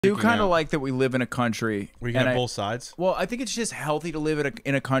do kind of like that we live in a country where you can have both sides. Well, I think it's just healthy to live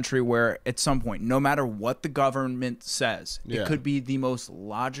in a country where at some point, no matter what the government says, it could be the most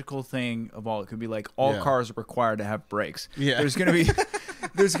logical thing of all. It could be like all cars are required to have brakes. Yeah.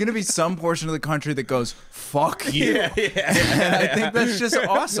 There's gonna be some portion of the country that goes, fuck you. And I think that's just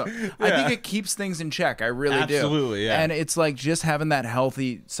awesome. I think it keeps things in check. I really do. Absolutely, yeah. And it's like just having that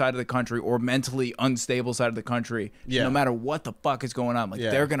healthy side of the country or mentally unstable side of the country, no matter what the fuck is going on, like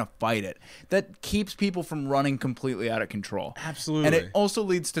they're gonna fight it. That keeps people from running completely out of control. Absolutely. And it also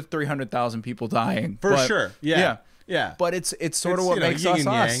leads to 300,000 people dying. For sure. Yeah. But it's sort of what makes us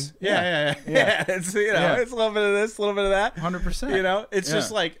us. Yeah. It's it's a little bit of this, a little bit of that. 100%. It's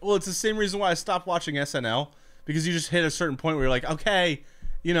just like, well, it's the same reason why I stopped watching SNL, because you just hit a certain point where you're like, okay,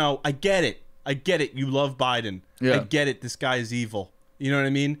 I get it. You love Biden. I get it. This guy is evil. You know what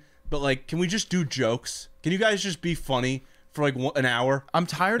I mean? But like, can we just do jokes? Can you guys just be funny for like an hour? I'm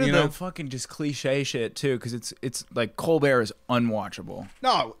tired of the fucking just cliche shit too, because it's like Colbert is unwatchable.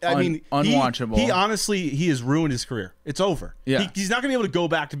 No, I mean unwatchable. He honestly has ruined his career. It's over. Yeah, he's not gonna be able to go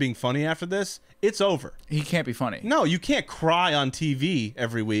back to being funny after this. It's over. He can't be funny. No, you can't cry on TV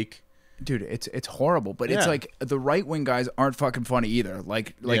every week. Dude, it's horrible, but it's like the right wing guys aren't fucking funny either.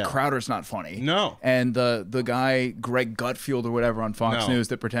 Like Crowder's not funny. No. And the guy Greg Gutfield or whatever on Fox News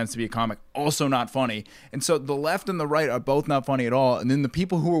that pretends to be a comic, also not funny. And so the left and the right are both not funny at all. And then the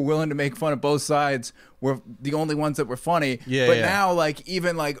people who were willing to make fun of both sides were the only ones that were funny. But now, like,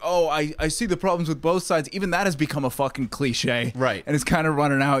 even like, oh, I see the problems with both sides. Even that has become a fucking cliche. Right. And it's kind of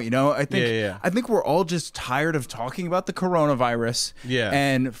running out, I think we're all just tired of talking about the coronavirus.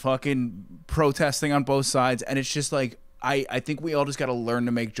 And fucking protesting on both sides. And it's just like, I think we all just got to learn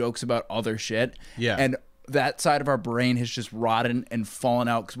to make jokes about other shit. And that side of our brain has just rotten and fallen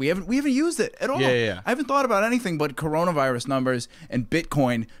out because we haven't used it at all. I haven't thought about anything but coronavirus numbers and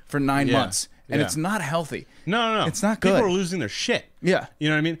Bitcoin for 9 months. And it's not healthy. No. It's not good. People are losing their shit. Yeah. You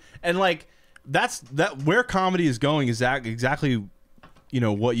know what I mean? And like that where comedy is going is that exactly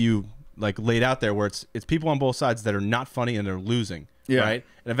what you like laid out there, where it's people on both sides that are not funny and they're losing. Right?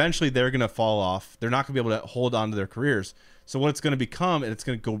 And eventually they're gonna fall off. They're not gonna be able to hold on to their careers. So what it's gonna become, and it's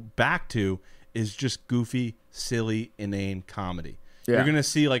gonna go back to, is just goofy, silly, inane comedy. You're gonna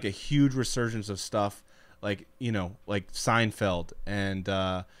see like a huge resurgence of stuff like like Seinfeld and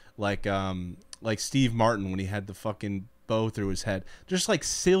like Steve Martin when he had the fucking bow through his head. Just like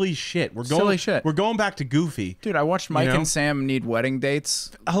silly shit. We're going back to goofy. Dude, I watched Mike and Sam Need Wedding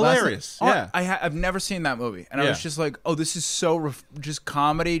Dates. Hilarious. I've never seen that movie. And I was just like, oh, this is so just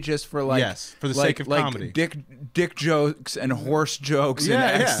comedy just for like... Yes, for the sake of comedy. Dick jokes and horse jokes and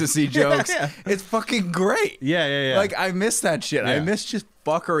ecstasy jokes. It's fucking great. Yeah. Like, I miss that shit. I miss just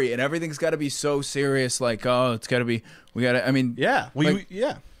fuckery, and everything's got to be so serious. Like, oh, it's got to be... I mean... Yeah.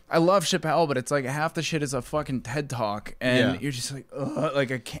 I love Chappelle, but it's like half the shit is a fucking TED Talk, and you're just like, ugh,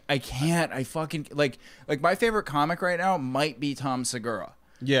 like I can't. I fucking like my favorite comic right now might be Tom Segura.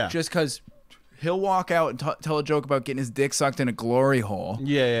 Yeah, just because he'll walk out and tell a joke about getting his dick sucked in a glory hole.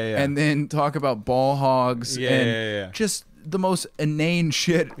 Yeah. And then talk about ball hogs and just the most inane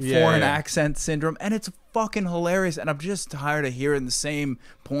shit, foreign accent syndrome, and it's fucking hilarious. And I'm just tired of hearing the same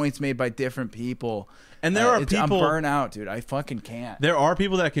points made by different people. And there are people... I'm burnt out, dude. I fucking can't. There are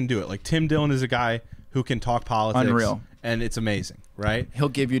people that can do it. Like Tim Dillon is a guy who can talk politics. Unreal. And it's amazing, right? He'll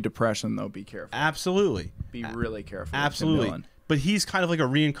give you depression, though. Be careful. Absolutely. Be really careful. Absolutely. Tim Dillon. But he's kind of like a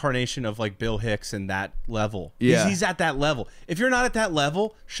reincarnation of like Bill Hicks in that level. Yeah. He's at that level. If you're not at that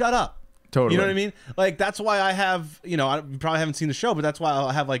level, shut up. Totally. You know what I mean? Like, that's why I have, you probably haven't seen the show, but that's why I'll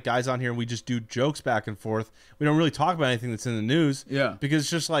have like guys on here and we just do jokes back and forth. We don't really talk about anything that's in the news. Yeah. Because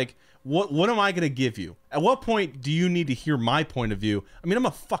it's just like, what am I going to give you? At what point do you need to hear my point of view? I mean, I'm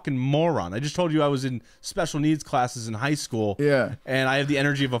a fucking moron. I just told you I was in special needs classes in high school. Yeah. And I have the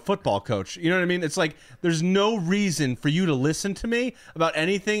energy of a football coach. You know what I mean? It's like, there's no reason for you to listen to me about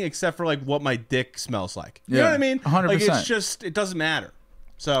anything except for like what my dick smells like. You know what I mean? 100%. Like, it's just, it doesn't matter.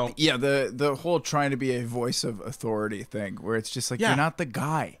 So yeah, the whole trying to be a voice of authority thing, where it's just like, you're not the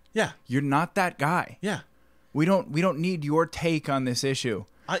guy. Yeah. You're not that guy. Yeah. We don't need your take on this issue.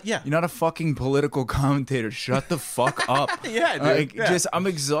 Yeah. You're not a fucking political commentator. Shut the fuck up. Yeah, dude. Just I'm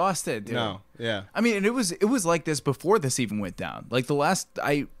exhausted, dude. No. Yeah. I mean, and it was like this before this even went down. Like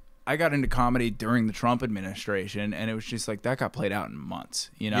I got into comedy during the Trump administration, and it was just like that got played out in months,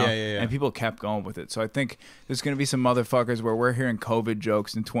 Yeah. And people kept going with it. So I think there's going to be some motherfuckers where we're hearing COVID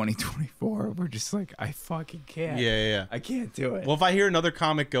jokes in 2024. We're just like, I fucking can't. Yeah. I can't do it. Well, if I hear another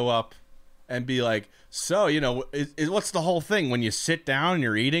comic go up and be like, so, what's the whole thing? When you sit down and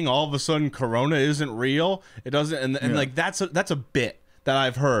you're eating, all of a sudden Corona isn't real. It doesn't, and like that's a bit. that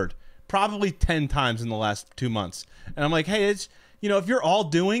I've heard probably 10 times in the last 2 months. And I'm like, hey, it's, you know, if you're all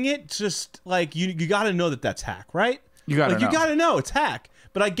doing it, just like you got to know that that's hack, right? You got to know it's hack.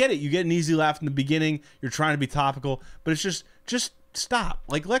 But I get it. You get an easy laugh in the beginning. You're trying to be topical, but it's just stop.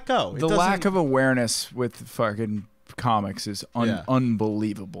 Like, let go. The lack of awareness with fucking comics is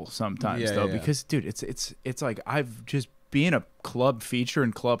unbelievable sometimes, though. Because, dude, it's like I've just being a club feature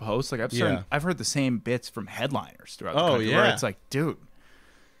and club host. Like I've heard the same bits from headliners throughout the country. Where it's like, dude,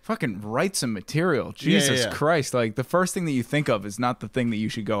 fucking write some material. Jesus Christ! Like the first thing that you think of is not the thing that you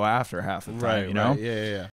should go after half the time. You know? Right. Yeah.